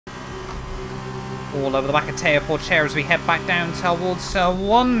All over the back of Porcher as we head back down towards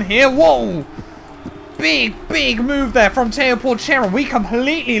one here. Whoa! Big move there from Porcher, and we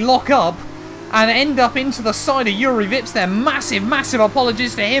completely lock up and end up into the side of Yuri Vips there. Massive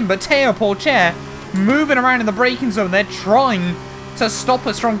apologies to him, but Porcher moving around in the braking zone. They're trying to stop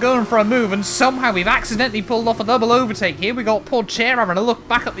us from going for a move, and somehow we've accidentally pulled off a double overtake here. We got Porcher having a look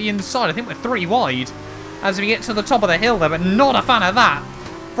back up the inside. I think we're 3 wide as we get to the top of the hill there, but not a fan of that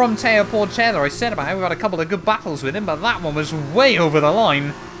from Porcher. I said about how we've had a couple of good battles with him, but that one was way over the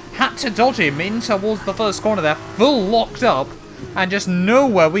line. Had to dodge him in towards the first corner there, full locked up, and just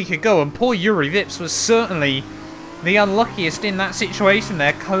nowhere we could go. And poor Yuri Vips was certainly the unluckiest in that situation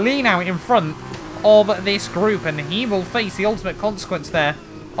there, clean out in front of this group, and he will face the ultimate consequence there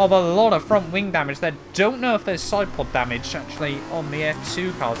of a lot of front wing damage there. Don't know if there's side pod damage actually on the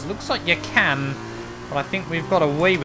F2 cars. Looks like you can, but I think we've got away with